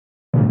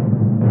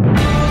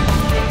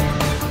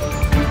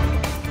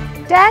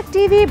Tag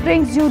TV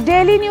brings you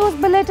daily news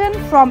bulletin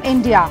from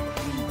India.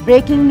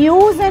 Breaking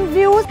news and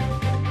views.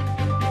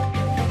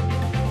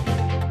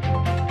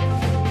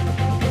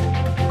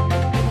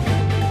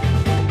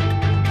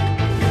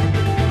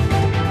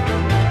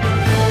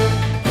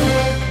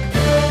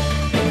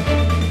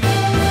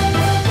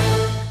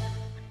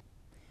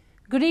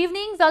 Good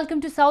evening,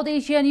 welcome to South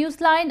Asia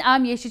Newsline.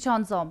 I'm Yeshi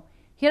Chanzom.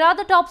 Here are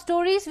the top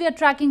stories we are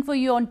tracking for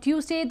you on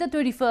Tuesday, the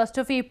 21st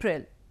of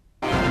April.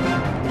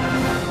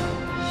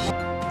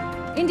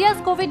 India's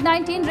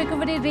COVID-19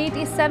 recovery rate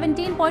is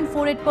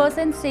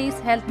 17.48%, says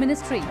Health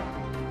Ministry.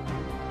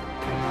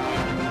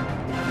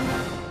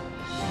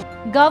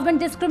 Government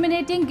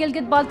discriminating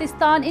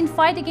Gilgit-Baltistan in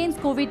fight against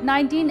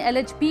COVID-19,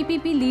 alleged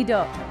PPP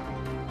leader.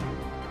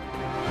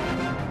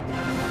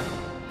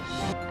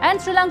 And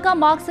Sri Lanka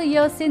marks a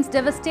year since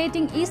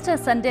devastating Easter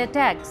Sunday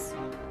attacks.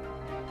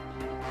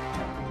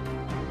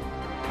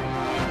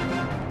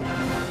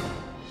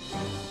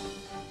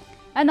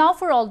 And now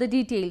for all the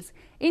details.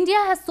 India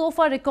has so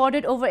far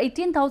recorded over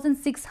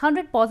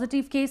 18,600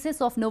 positive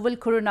cases of novel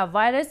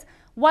coronavirus,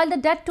 while the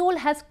death toll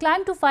has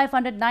climbed to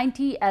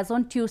 590 as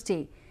on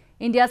Tuesday.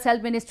 India's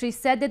Health Ministry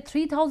said that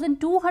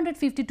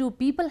 3,252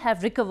 people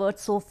have recovered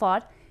so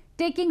far,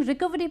 taking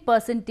recovery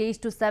percentage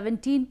to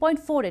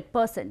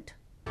 17.48%.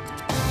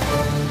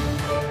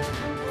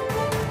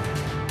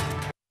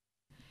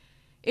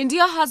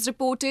 India has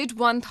reported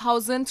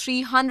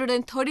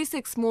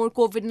 1,336 more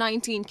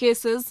COVID-19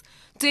 cases,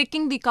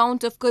 taking the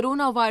count of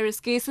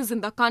coronavirus cases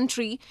in the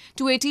country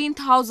to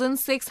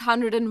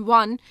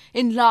 18,601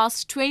 in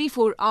last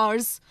 24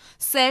 hours,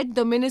 said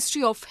the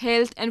Ministry of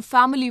Health and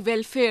Family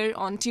Welfare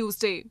on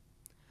Tuesday.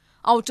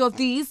 Out of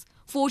these,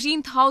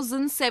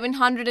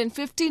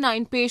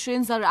 14,759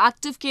 patients are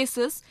active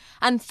cases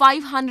and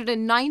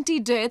 590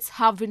 deaths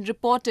have been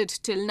reported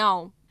till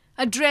now.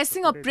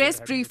 Addressing a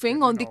press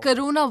briefing on the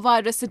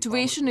coronavirus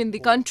situation in the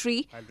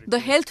country, the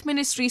Health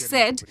Ministry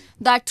said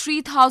that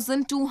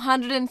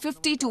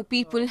 3,252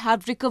 people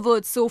have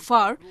recovered so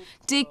far,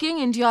 taking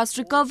India's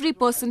recovery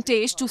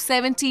percentage to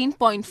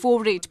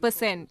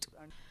 17.48%.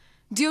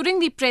 During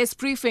the press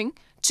briefing,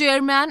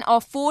 Chairman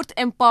of 4th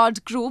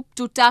Empowered Group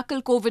to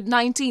Tackle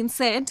COVID-19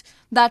 said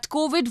that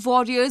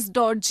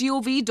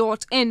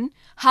covidwarriors.gov.in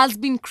has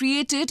been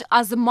created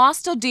as a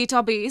master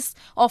database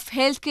of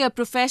healthcare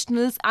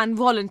professionals and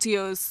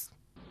volunteers.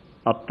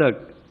 अब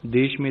तक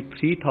देश में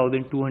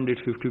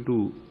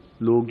 3,252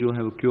 लोग जो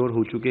हैं वो cure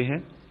हो चुके हैं.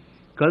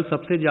 कल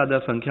सबसे ज़्यादा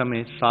संख्या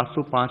में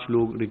 705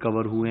 लोग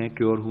रिकवर हुए हैं,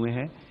 क्योर हुए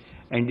हैं,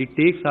 and it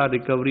takes our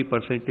recovery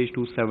percentage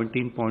to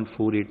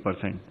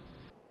 17.48%.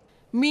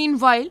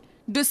 Meanwhile,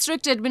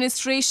 District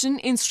Administration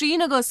in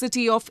Srinagar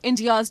city of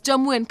India's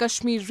Jammu and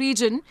Kashmir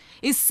region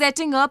is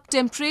setting up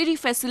temporary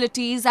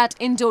facilities at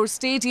indoor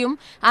stadium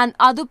and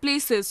other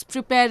places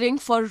preparing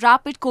for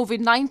rapid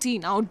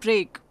COVID-19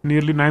 outbreak.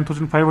 Nearly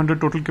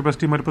 9,500 total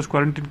capacity हमारे पास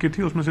quarantine की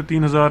थी, उसमें से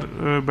 3,000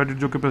 bed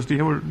जो capacity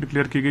है वो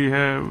declare की गई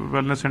है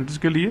वेलनेस सेंटर्स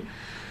के लिए.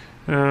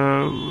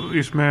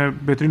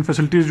 इसमें बेहतरीन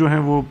फैसिलिटीज़ जो हैं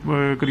वो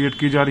क्रिएट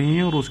की जा रही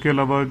हैं और उसके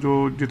अलावा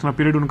जो जितना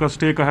पीरियड उनका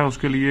स्टे का है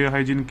उसके लिए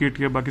हाइजीन किट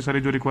या बाकी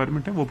सारी जो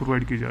रिक्वायरमेंट है वो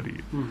प्रोवाइड की जा रही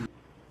है.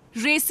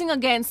 Racing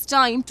against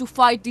time to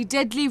fight the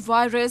deadly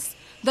virus,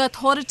 the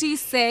authorities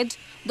said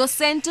the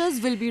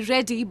centers will be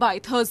ready by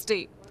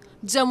Thursday.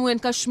 Jammu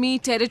and Kashmir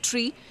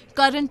territory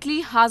currently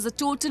has a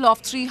total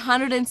of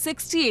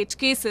 368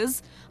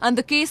 cases and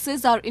the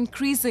cases are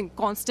increasing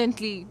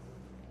constantly.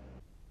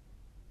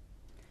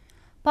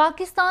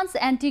 Pakistan's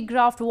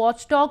anti-graft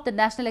watchdog, the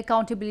National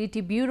Accountability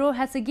Bureau,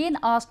 has again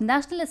asked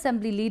National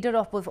Assembly Leader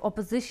of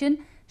Opposition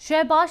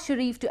Shehbaz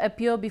Sharif to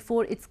appear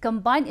before its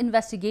combined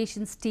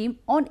investigations team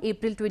on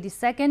April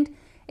 22nd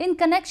in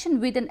connection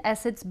with an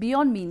assets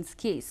beyond means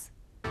case.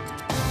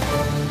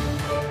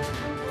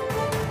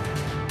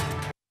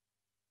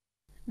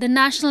 The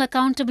National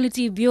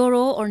Accountability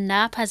Bureau or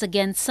NAB has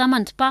again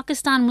summoned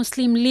Pakistan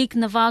Muslim League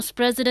Nawaz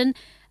President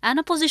and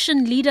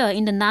opposition leader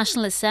in the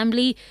National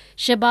Assembly,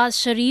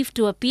 Shehbaz Sharif,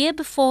 to appear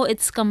before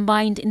its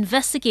combined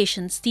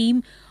investigations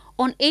team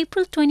on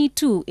April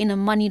 22 in a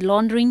money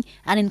laundering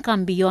and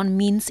income beyond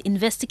means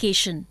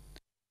investigation.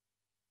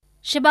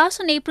 Shehbaz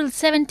on April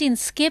 17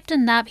 skipped a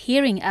NAB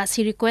hearing as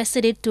he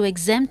requested it to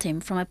exempt him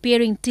from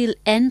appearing till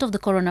end of the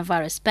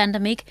coronavirus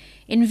pandemic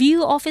in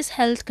view of his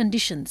health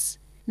conditions.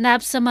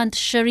 NAB summoned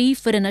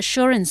Sharif with an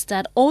assurance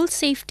that all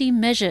safety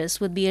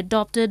measures would be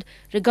adopted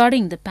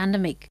regarding the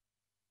pandemic.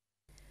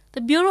 The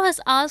Bureau has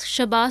asked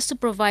Shehbaz to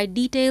provide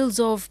details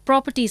of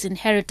properties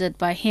inherited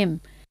by him.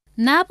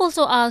 NAB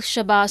also asked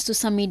Shehbaz to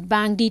submit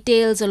bank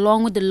details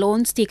along with the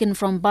loans taken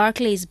from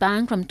Barclays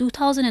Bank from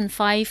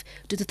 2005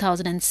 to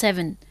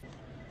 2007.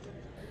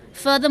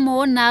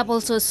 Furthermore, NAB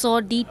also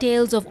sought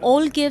details of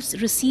all gifts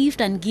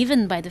received and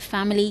given by the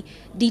family,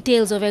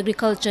 details of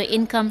agriculture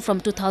income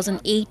from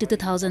 2008 to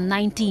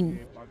 2019.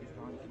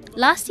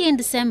 Last year in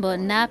December,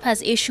 NAB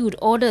has issued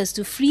orders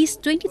to freeze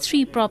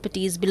 23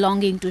 properties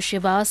belonging to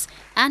Shehbaz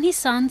and his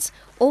sons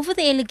over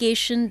the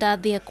allegation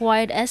that they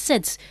acquired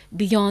assets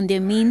beyond their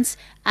means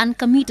and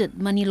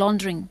committed money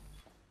laundering.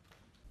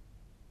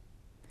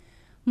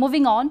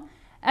 Moving on,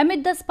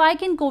 Amid the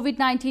spike in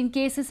COVID-19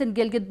 cases in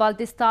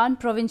Gilgit-Baltistan,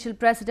 Provincial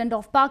President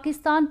of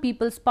Pakistan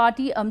People's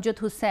Party Amjad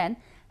Hussain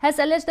has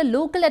alleged the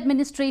local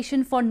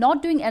administration for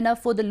not doing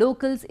enough for the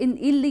locals in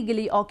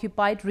illegally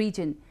occupied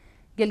region.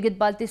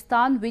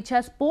 Gilgit-Baltistan, which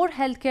has poor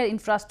healthcare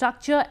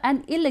infrastructure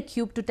and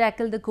ill-equipped to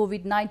tackle the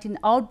COVID-19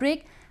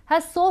 outbreak,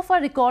 has so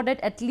far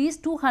recorded at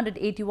least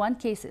 281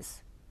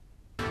 cases.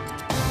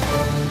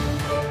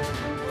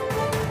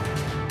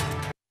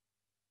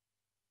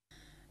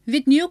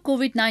 With new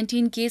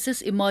COVID-19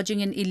 cases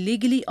emerging in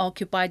illegally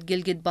occupied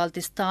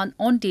Gilgit-Baltistan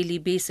on daily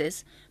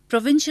basis,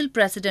 Provincial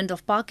President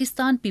of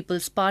Pakistan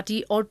People's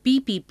Party or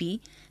PPP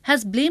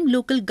has blamed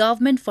local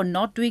government for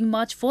not doing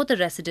much for the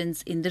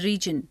residents in the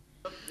region.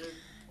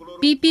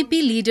 PPP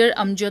leader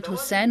Amjad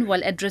Hussain,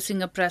 while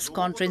addressing a press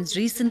conference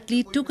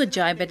recently, took a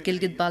jibe at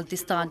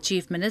Gilgit-Baltistan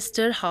Chief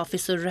Minister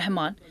Hafizur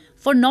Rahman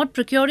for not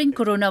procuring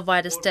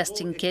coronavirus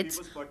testing kits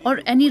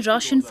or any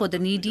ration for the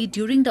needy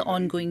during the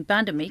ongoing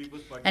pandemic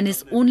and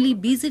is only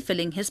busy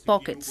filling his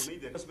pockets.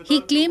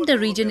 He claimed the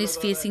region is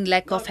facing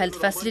lack of health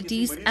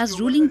facilities as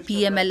ruling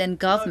PML and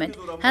government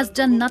has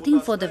done nothing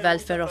for the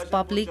welfare of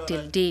public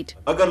till date.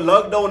 अगर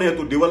lockdown है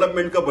तो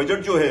development का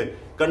budget जो है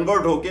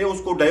convert होके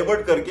उसको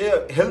divert करके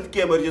health की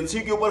इमरजेंसी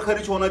के ऊपर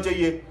खर्च होना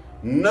चाहिए।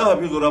 ना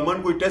हफीजुर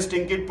रहमान कोई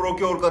टेस्टिंग किट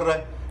प्रोक्योर कर रहा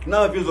है, ना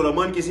हफीजुर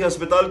रहमान किसी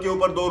अस्पताल के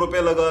ऊपर 2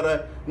 रुपए लगा रहा है,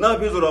 ना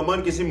हफीजुर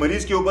रहमान किसी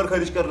मरीज के ऊपर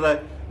खर्च कर रहा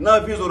है, ना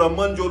हफीजुर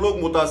रहमान जो लोग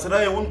मुतासरा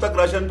हैं उन तक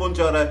राशन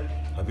पहुंचा रहा है।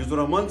 हफीजुर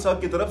रहमान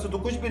साहब की तरफ से तो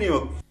कुछ भी नहीं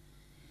हुआ।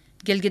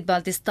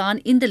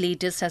 Gilgit-Baltistan in the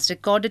latest has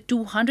recorded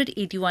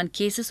 281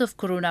 cases of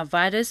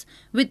coronavirus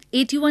with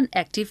 81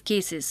 active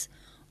cases.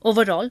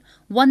 Overall,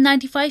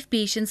 195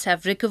 patients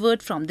have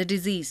recovered from the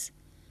disease.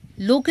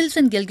 Locals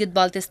in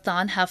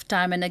Gilgit-Baltistan have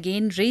time and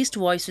again raised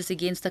voices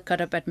against the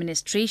corrupt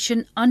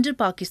administration under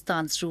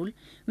Pakistan's rule,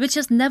 which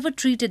has never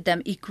treated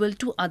them equal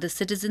to other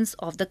citizens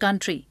of the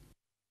country.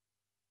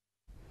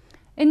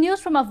 In news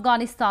from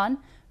Afghanistan,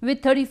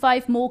 with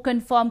 35 more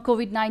confirmed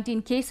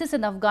COVID-19 cases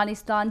in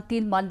Afghanistan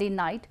till Monday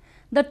night,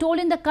 the toll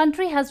in the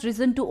country has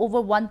risen to over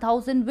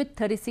 1,000 with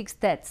 36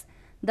 deaths.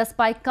 The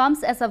spike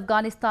comes as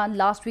Afghanistan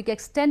last week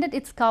extended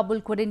its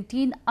Kabul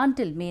quarantine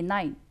until May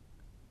 9.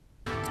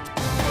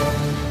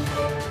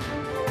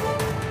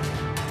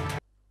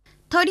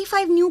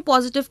 35 new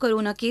positive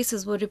corona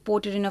cases were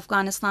reported in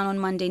Afghanistan on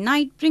Monday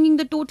night, bringing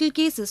the total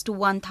cases to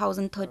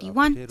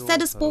 1,031,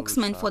 said a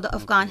spokesman for the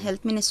Afghan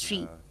Health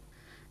Ministry.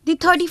 The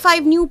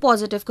 35 new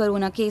positive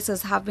corona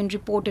cases have been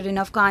reported in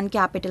Afghan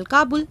capital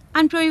Kabul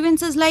and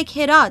provinces like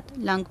Herat,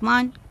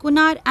 Langman,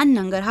 Kunar and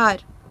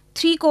Nangarhar.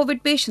 3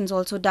 COVID patients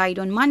also died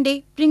on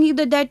Monday, bringing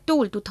the death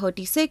toll to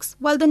 36,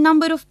 while the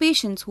number of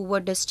patients who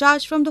were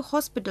discharged from the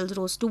hospitals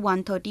rose to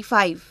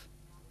 135.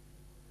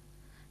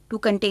 To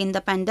contain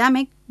the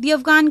pandemic, the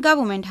Afghan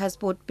government has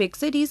put big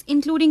cities,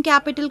 including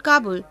capital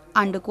Kabul,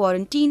 under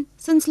quarantine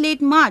since late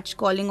March,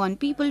 calling on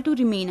people to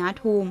remain at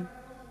home.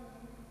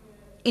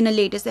 In a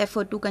latest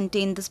effort to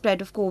contain the spread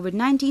of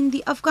COVID-19,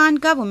 the Afghan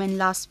government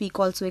last week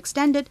also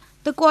extended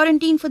the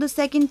quarantine for the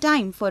second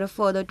time for a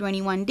further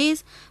 21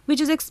 days,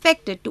 which is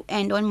expected to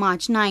end on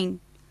March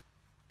 9.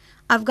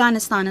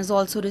 Afghanistan has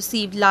also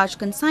received large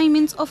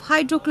consignments of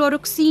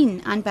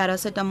hydrochloroquine and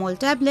paracetamol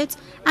tablets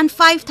and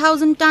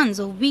 5,000 tons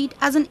of wheat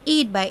as an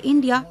aid by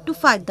India to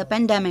fight the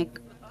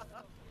pandemic.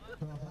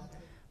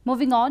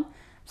 Moving on,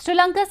 Sri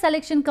Lanka's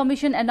Election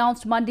Commission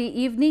announced Monday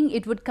evening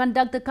it would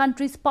conduct the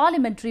country's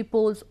parliamentary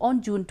polls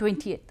on June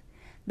 20th.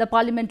 The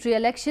parliamentary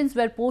elections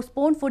were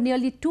postponed for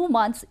nearly 2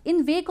 months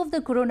in wake of the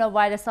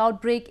coronavirus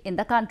outbreak in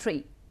the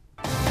country.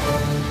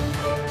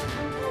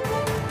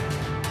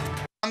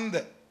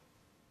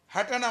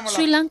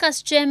 Sri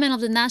Lanka's chairman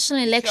of the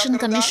National Election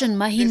Commission,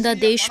 Mahinda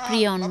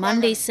Deshpriya, on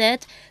Monday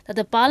said that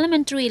the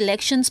parliamentary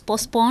elections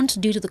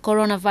postponed due to the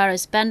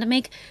coronavirus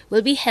pandemic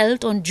will be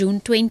held on June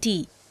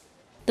 20.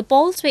 The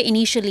polls were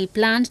initially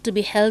planned to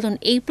be held on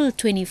April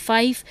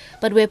 25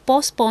 but were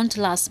postponed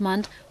last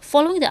month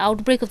following the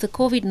outbreak of the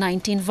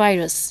COVID-19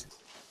 virus.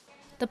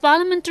 The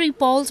parliamentary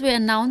polls were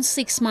announced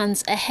 6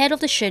 months ahead of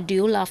the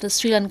schedule after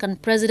Sri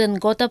Lankan President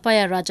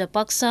Gotabaya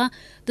Rajapaksa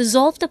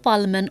dissolved the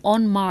parliament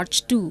on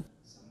March 2.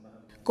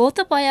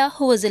 Gotabaya,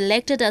 who was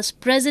elected as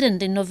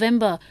president in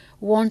November,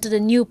 wanted a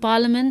new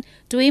parliament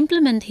to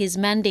implement his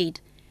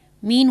mandate.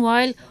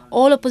 Meanwhile,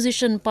 all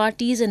opposition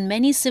parties and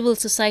many civil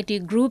society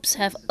groups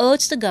have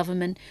urged the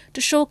government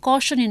to show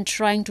caution in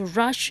trying to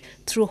rush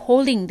through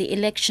holding the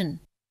election.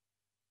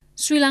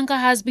 Sri Lanka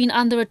has been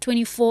under a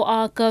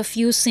 24-hour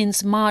curfew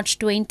since March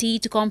 20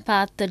 to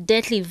combat the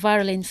deadly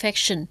viral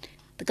infection.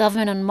 The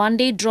government on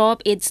Monday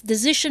dropped its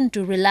decision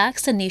to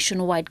relax the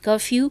nationwide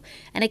curfew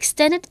and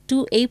extend it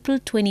to April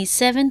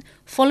 27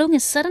 following a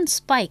sudden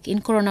spike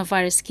in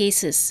coronavirus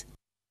cases.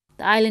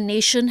 The island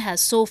nation has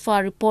so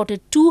far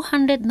reported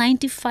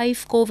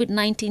 295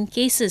 COVID-19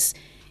 cases,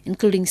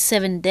 including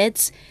 7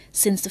 deaths,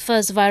 since the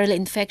first viral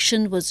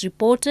infection was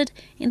reported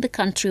in the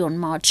country on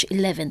March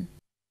 11.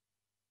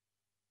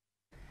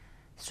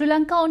 Sri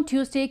Lanka on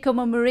Tuesday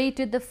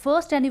commemorated the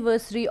first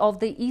anniversary of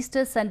the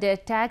Easter Sunday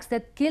attacks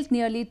that killed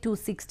nearly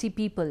 260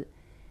 people.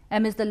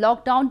 Amidst the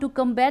lockdown to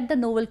combat the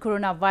novel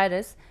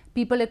coronavirus,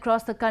 people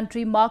across the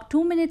country marked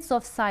 2 minutes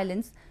of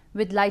silence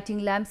with lighting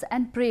lamps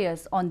and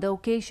prayers on the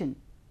occasion.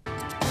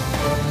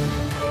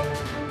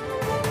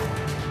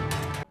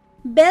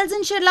 Bells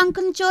in Sri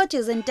Lankan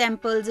churches and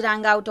temples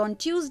rang out on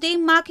Tuesday,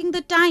 marking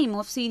the time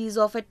of series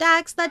of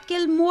attacks that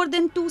killed more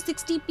than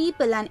 260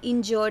 people and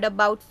injured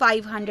about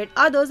 500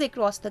 others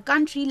across the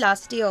country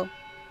last year.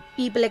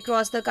 People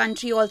across the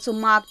country also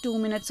marked 2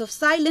 minutes of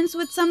silence,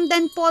 with some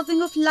then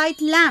pausing of light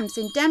lamps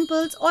in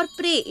temples or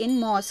pray in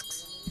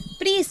mosques.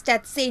 Priests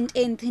at St.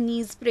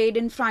 Anthony's prayed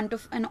in front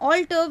of an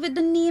altar with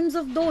the names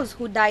of those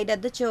who died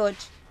at the church.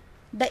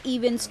 The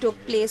events took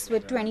place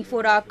with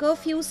 24-hour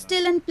curfew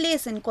still in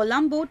place in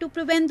Colombo to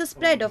prevent the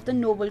spread of the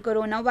novel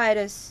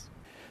coronavirus.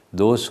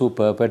 Those who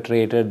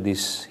perpetrated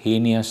this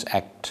heinous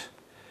act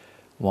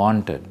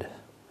wanted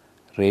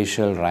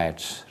racial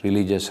riots,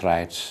 religious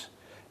riots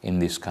in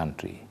this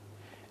country.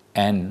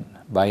 And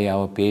by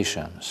our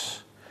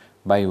patience,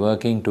 by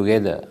working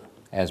together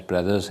as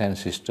brothers and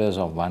sisters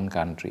of one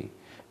country,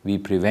 we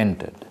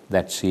prevented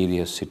that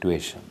serious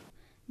situation.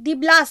 The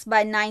blast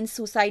by 9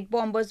 suicide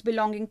bombers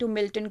belonging to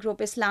Militant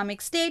Group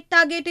Islamic State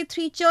targeted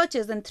 3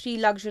 churches and 3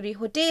 luxury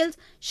hotels,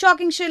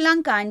 shocking Sri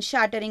Lanka and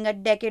shattering a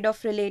decade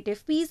of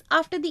relative peace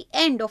after the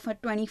end of a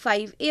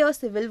 25-year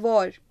civil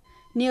war.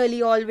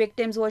 Nearly all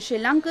victims were Sri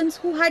Lankans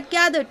who had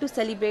gathered to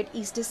celebrate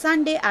Easter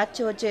Sunday at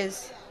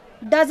churches.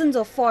 Dozens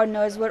of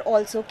foreigners were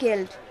also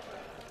killed.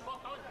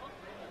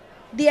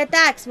 The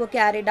attacks were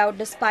carried out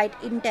despite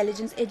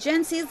intelligence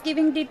agencies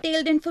giving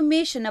detailed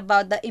information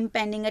about the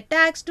impending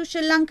attacks to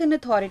Sri Lankan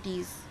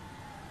authorities.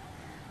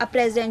 A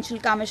presidential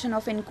commission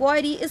of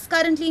inquiry is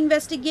currently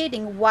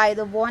investigating why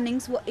the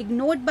warnings were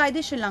ignored by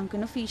the Sri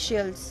Lankan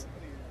officials.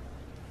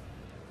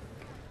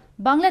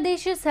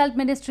 Bangladesh's Health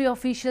Ministry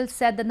officials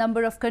said the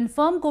number of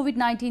confirmed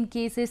COVID-19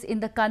 cases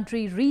in the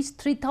country reached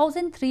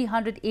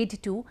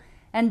 3,382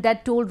 and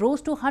that toll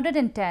rose to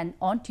 110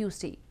 on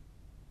Tuesday.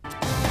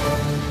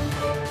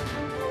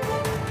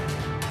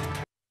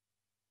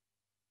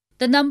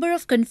 The number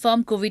of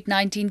confirmed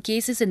COVID-19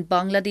 cases in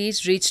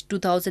Bangladesh reached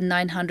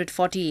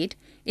 2,948,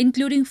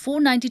 including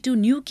 492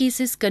 new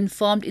cases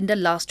confirmed in the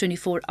last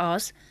 24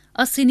 hours,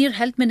 a senior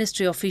health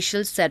ministry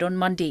official said on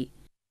Monday.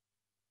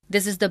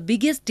 This is the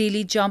biggest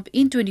daily jump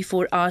in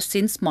 24 hours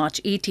since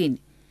March 18.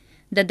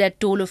 The death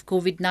toll of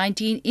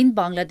COVID-19 in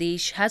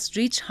Bangladesh has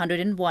reached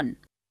 101.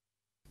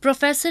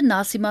 Professor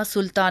Nasima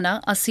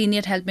Sultana, a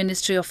senior health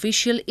ministry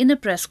official in a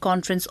press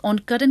conference on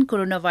current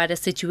coronavirus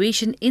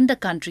situation in the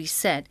country,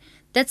 said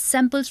that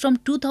samples from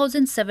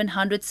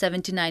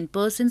 2,779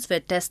 persons were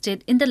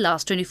tested in the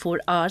last 24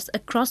 hours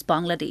across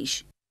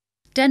Bangladesh.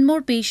 10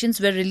 more patients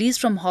were released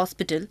from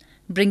hospital,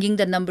 bringing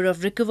the number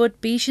of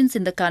recovered patients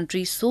in the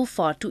country so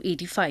far to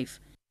 85.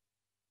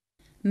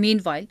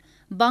 Meanwhile,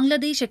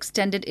 Bangladesh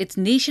extended its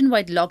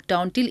nationwide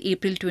lockdown till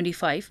April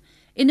 25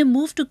 in a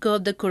move to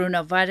curb the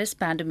coronavirus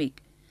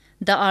pandemic.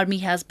 The army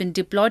has been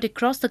deployed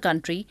across the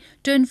country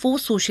to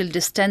enforce social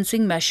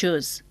distancing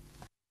measures.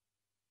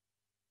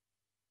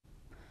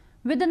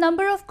 With the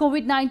number of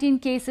COVID-19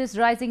 cases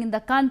rising in the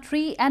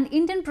country, an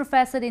Indian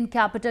professor in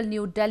capital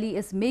New Delhi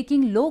is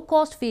making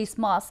low-cost face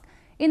masks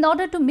in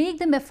order to make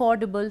them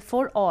affordable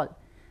for all.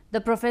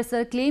 The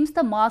professor claims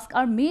the masks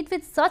are made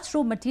with such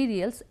raw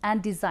materials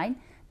and design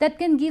that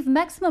can give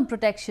maximum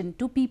protection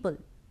to people.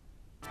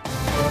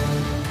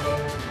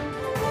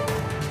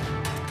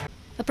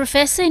 A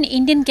professor in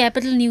Indian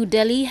capital New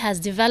Delhi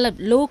has developed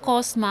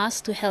low-cost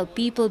masks to help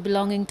people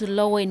belonging to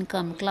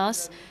lower-income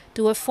class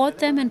to afford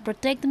them and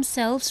protect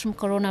themselves from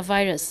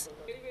coronavirus.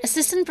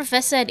 Assistant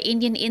Professor at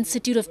Indian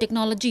Institute of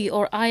Technology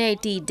or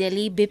IIT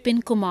Delhi,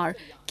 Bipin Kumar,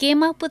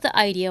 came up with the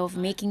idea of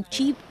making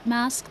cheap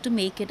masks to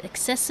make it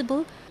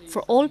accessible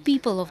for all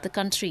people of the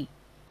country.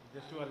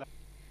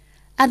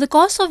 At the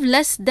cost of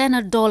less than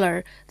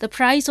 $1, the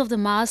price of the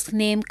mask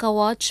named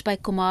Kawach by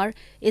Kumar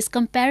is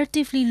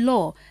comparatively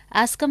low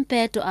as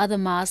compared to other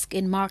masks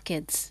in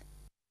markets.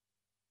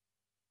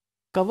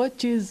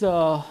 Kawach is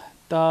the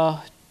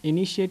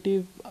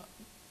initiative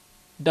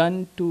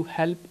done to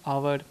help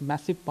our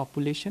massive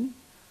population,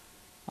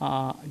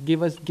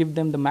 give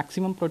them the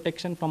maximum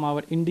protection from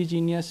our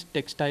indigenous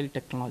textile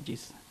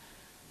technologies.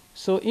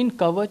 So in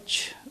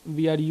Kawach,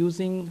 we are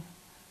using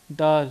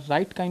the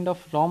right kind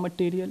of raw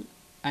material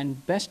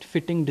and best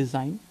fitting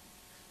design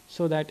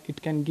so that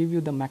it can give you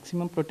the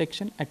maximum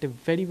protection at a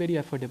very, very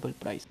affordable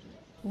price.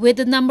 With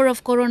the number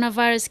of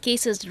coronavirus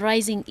cases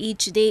rising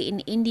each day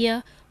in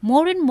India,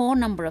 more and more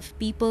number of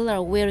people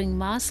are wearing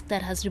masks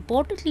that has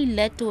reportedly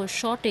led to a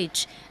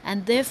shortage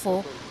and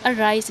therefore a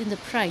rise in the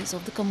price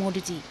of the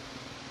commodity.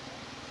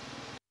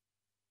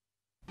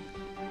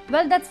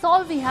 Well, that's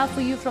all we have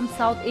for you from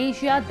South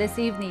Asia this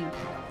evening.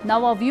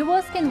 Now our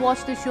viewers can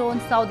watch the show on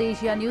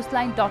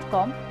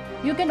SouthAsiaNewsline.com.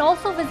 You can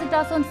also visit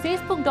us on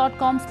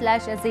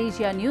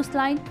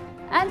Facebook.com/AsAsiaNewsline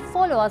and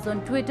follow us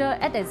on Twitter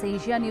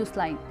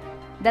 @AsAsiaNewsline.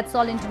 That's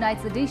all in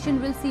tonight's edition.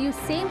 We'll see you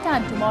same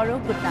time tomorrow.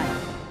 Good night.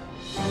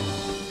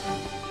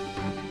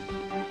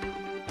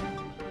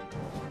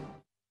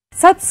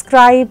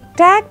 Subscribe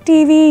TAG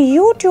TV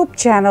YouTube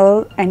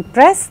channel and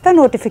press the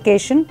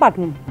notification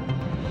button.